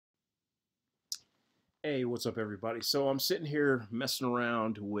Hey, what's up, everybody? So I'm sitting here messing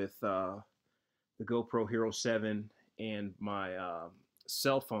around with the GoPro Hero 7 and my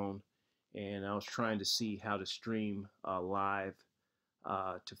cell phone, and I was trying to see how to stream live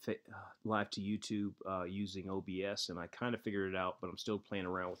to YouTube using OBS, and I kind of figured it out, but I'm still playing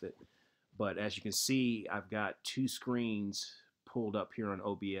around with it. But as you can see, I've got two screens pulled up here on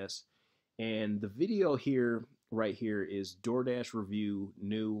OBS, and the video here, right here, is DoorDash review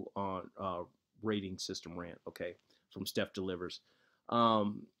new on rating system rant. Okay, from Steph Delivers.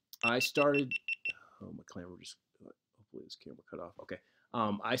 Um, I started. Oh, my camera just. Hopefully, this camera cut off. Okay.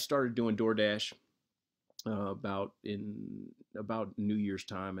 I started doing DoorDash about New Year's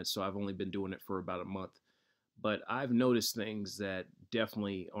time, and so I've only been doing it for about a month. But I've noticed things that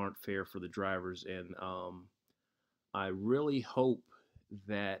definitely aren't fair for the drivers, and I really hope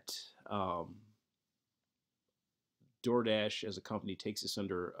that DoorDash as a company takes this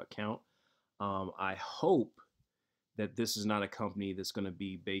under account. I hope that this is not a company that's going to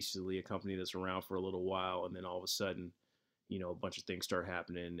be basically a company that's around for a little while and then all of a sudden, a bunch of things start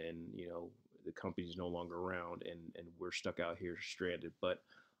happening and, the company's no longer around and we're stuck out here stranded. But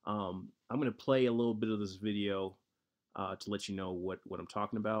I'm going to play a little bit of this video to let you know what I'm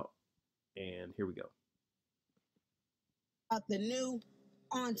talking about. And here we go. The new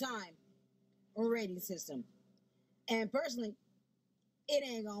on time rating system. And personally, it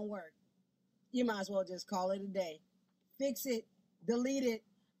ain't gonna work. You might as well just call it a day. Fix it, delete it,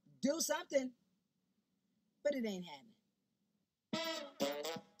 do something, but it ain't happening.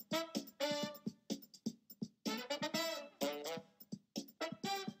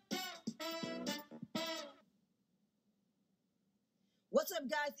 What's up,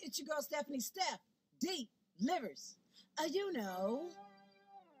 guys? It's your girl Stephanie Steph D Livers. You know,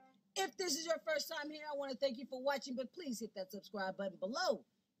 if this is your first time here, I want to thank you for watching, but please hit that subscribe button below.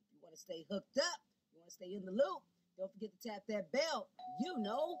 If you want to stay hooked up, you want to stay in the loop, don't forget to tap that bell,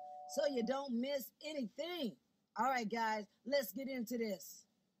 so you don't miss anything. All right, guys, let's get into this.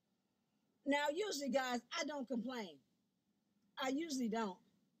 Now, usually, guys, I don't complain. I usually don't.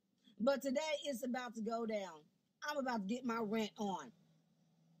 But today it's about to go down. I'm about to get my rent on.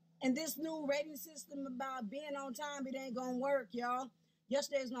 And this new rating system about being on time, it ain't gonna work, y'all.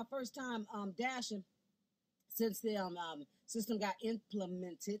 Yesterday was my first time dashing since the system got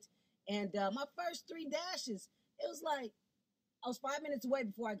implemented. And my first 3 dashes, it was like I was 5 minutes away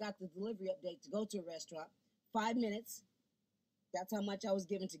before I got the delivery update to go to a restaurant. 5 minutes. That's how much I was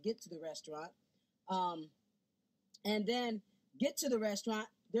given to get to the restaurant. And then get to the restaurant.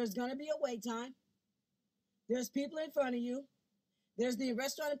 There's going to be a wait time. There's people in front of you. There's the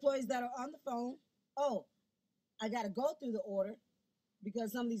restaurant employees that are on the phone. Oh, I got to go through the order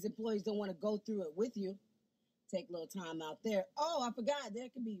because some of these employees don't want to go through it with you. Take a little time out there. Oh, I forgot. There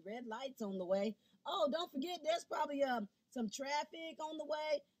could be red lights on the way. Oh, don't forget, there's probably some traffic on the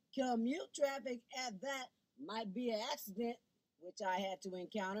way. Commute traffic at that. Might be an accident, which I had to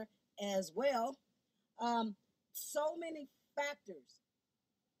encounter as well. So many factors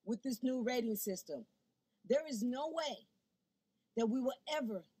with this new rating system. There is no way that we will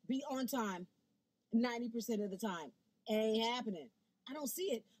ever be on time 90% of the time. It ain't happening. I don't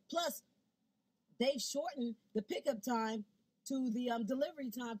see it. Plus, they've shortened the pickup time to the delivery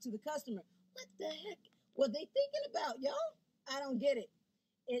time to the customer. What the heck were they thinking about, y'all? I don't get it.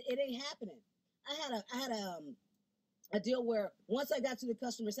 It ain't happening. I had a deal where once I got to the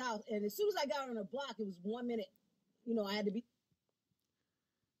customer's house, and as soon as I got on a block, it was 1 minute. I had to be.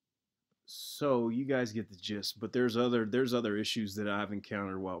 So you guys get the gist, but there's other issues that I've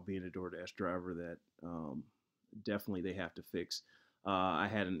encountered while being a DoorDash driver that definitely they have to fix. I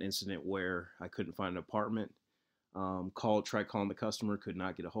had an incident where I couldn't find an apartment. Tried calling the customer, could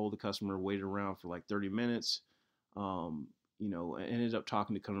not get a hold of the customer. Waited around for like 30 minutes. I ended up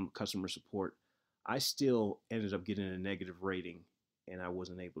talking to customer support. I still ended up getting a negative rating, and I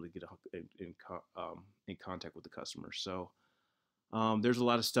wasn't able to get in contact with the customer. So there's a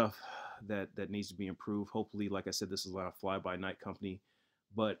lot of stuff that needs to be improved. Hopefully, like I said, this is not a fly-by-night company,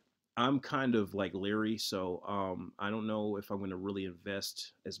 but I'm kind of like leery, so I don't know if I'm going to really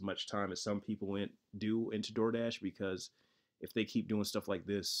invest as much time as some people do into DoorDash, because if they keep doing stuff like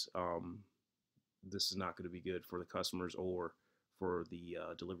this, this is not going to be good for the customers or for the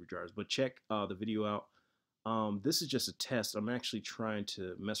delivery drivers. But check the video out. This is just a test. I'm actually trying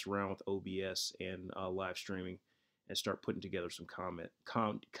to mess around with OBS and live streaming and start putting together some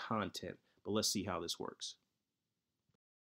content. But let's see how this works.